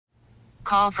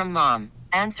call from mom.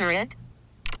 Answer it.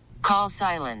 Call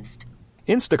silenced.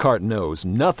 Instacart knows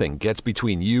nothing gets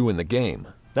between you and the game.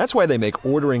 That's why they make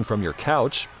ordering from your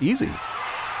couch easy.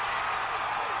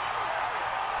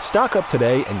 Stock up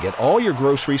today and get all your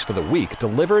groceries for the week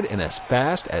delivered in as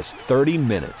fast as 30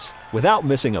 minutes without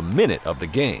missing a minute of the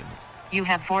game. You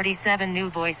have 47 new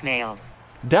voicemails.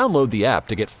 Download the app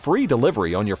to get free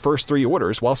delivery on your first 3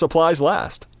 orders while supplies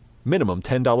last. Minimum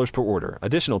 $10 per order.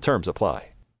 Additional terms apply.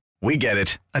 We get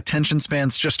it. Attention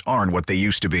spans just aren't what they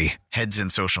used to be. Heads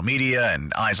in social media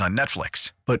and eyes on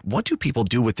Netflix. But what do people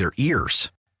do with their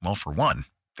ears? Well, for one,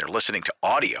 they're listening to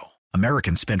audio.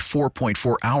 Americans spend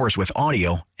 4.4 hours with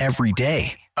audio every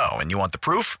day. Oh, and you want the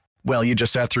proof? Well, you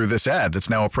just sat through this ad that's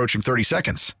now approaching 30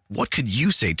 seconds. What could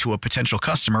you say to a potential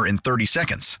customer in 30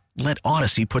 seconds? Let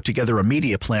Odyssey put together a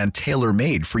media plan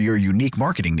tailor-made for your unique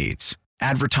marketing needs.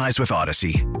 Advertise with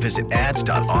Odyssey. Visit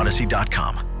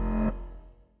ads.odyssey.com.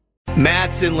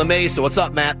 Matt's in La Mesa. What's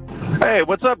up, Matt? Hey,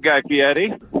 what's up, Guy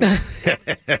Fieri?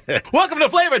 Welcome to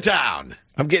Flavor Town.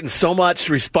 I'm getting so much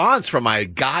response from my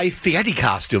Guy Fieri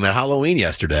costume at Halloween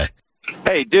yesterday.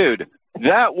 Hey, dude,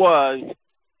 that was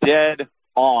dead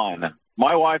on.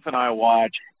 My wife and I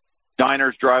watch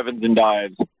diners, drive-ins, and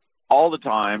dives all the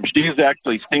time. She's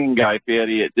actually seen Guy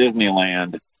Fieri at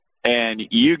Disneyland, and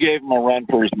you gave him a run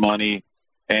for his money.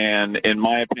 And in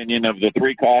my opinion, of the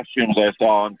 3 costumes I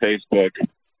saw on Facebook,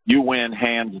 you win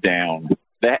hands down.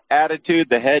 The attitude,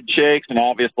 the head shakes, and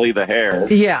obviously the hair.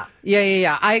 Yeah.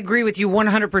 I agree with you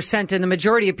 100%. And the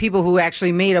majority of people who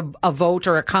actually made a vote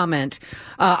or a comment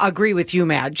agree with you,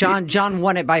 Matt. John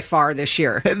won it by far this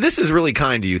year. This is really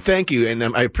kind of you. Thank you. And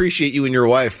I appreciate you and your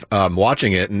wife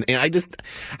watching it. And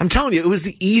I'm telling you, it was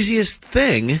the easiest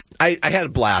thing. I had a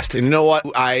blast. And you know what?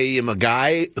 I am a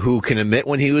guy who can admit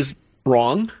when he was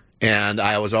wrong. And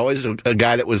I was always a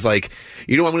guy that was like,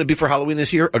 you know what I'm going to be for Halloween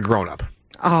this year? A grown-up.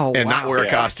 Oh, and not wear a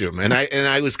costume. And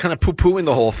I was kind of poo-pooing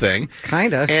the whole thing.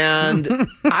 Kind of. And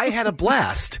I had a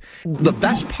blast. The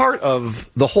best part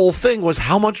of the whole thing was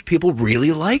how much people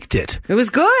really liked it. It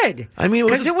was good. I mean,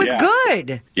 it was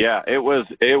good. Yeah, it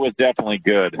was definitely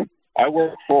good. I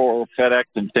work for FedEx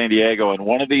in San Diego, and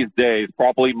one of these days,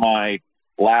 probably my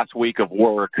last week of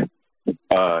work,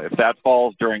 if that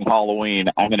falls during Halloween,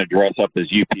 I'm going to dress up as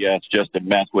UPS just to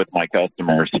mess with my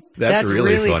customers. That's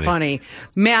really funny.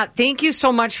 Matt, thank you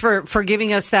so much for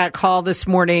giving us that call this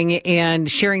morning and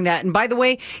sharing that. And by the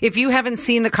way, if you haven't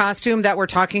seen the costume that we're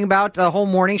talking about, the whole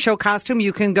morning show costume,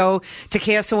 you can go to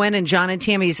KSON and John and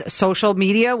Tammy's social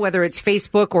media, whether it's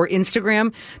Facebook or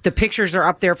Instagram. The pictures are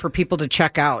up there for people to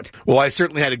check out. Well, I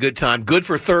certainly had a good time. Good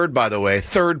for third, by the way.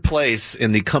 Third place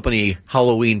in the company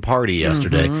Halloween party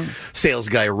yesterday. Mm-hmm. Sales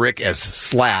guy Rick as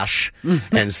Slash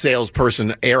and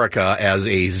salesperson Erica as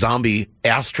a zombie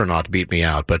astronaut beat me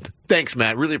out. But thanks,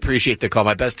 Matt. Really appreciate the call.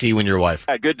 My best to you and your wife.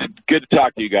 Good to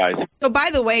talk to you guys. So, by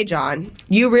the way, John,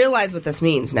 you realize what this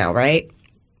means now, right?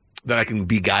 That I can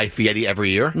be Guy Fieri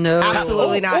every year? No.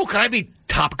 Absolutely not. Oh, can I be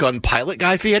Top Gun pilot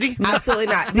Guy Fieri? Absolutely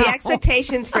not. The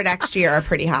expectations for next year are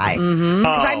pretty high.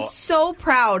 Because I'm so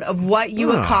proud of what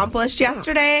you accomplished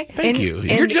yesterday. Thank you.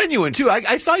 You're genuine, too.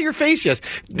 I saw your face, yes.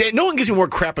 No one gives me more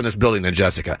crap in this building than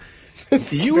Jessica.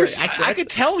 I could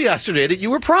tell yesterday that you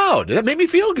were proud. That made me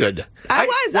feel good. I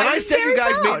was. When I said you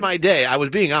guys made my day, I was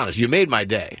being honest. You made my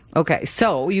day. Okay,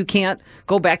 so you can't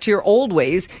go back to your old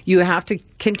ways. You have to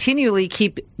continually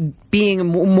keep being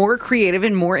more creative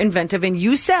and more inventive. And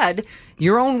you said,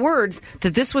 your own words,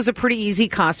 that this was a pretty easy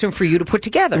costume for you to put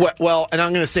together. Well, and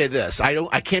I'm going to say this.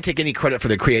 I can't take any credit for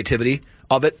the creativity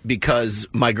of it because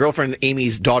my girlfriend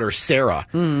Amy's daughter, Sarah,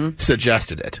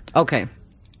 suggested it. Okay.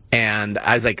 And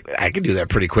I was like, I could do that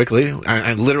pretty quickly.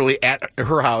 I literally, at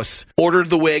her house, ordered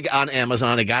the wig on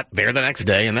Amazon. It got there the next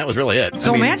day, and that was really it.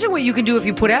 So imagine what you can do if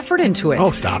you put effort into it.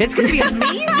 Oh, stop. It's going to be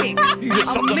amazing. You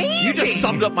just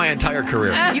summed up my entire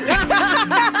career.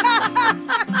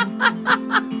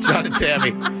 John and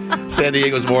Tammy, San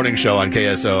Diego's morning show on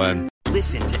KSON.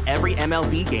 Listen to every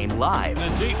MLB game live.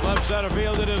 In the deep left center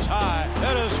field, it is high,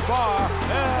 it is far,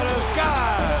 it is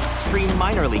gone. Stream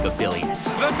minor league affiliates.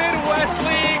 The Midwest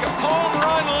League home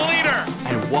run leader.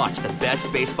 And watch the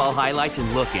best baseball highlights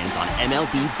and look-ins on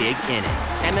MLB Big Inning.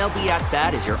 MLB At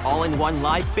Bat is your all-in-one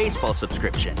live baseball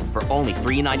subscription for only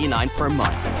 $3.99 per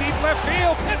month. Deep left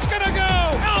field, it's gonna go.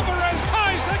 Alvarez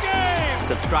ties the game.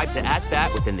 Subscribe to At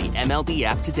Bat within the MLB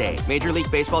app today. Major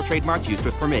League Baseball trademarks used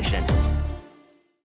with permission.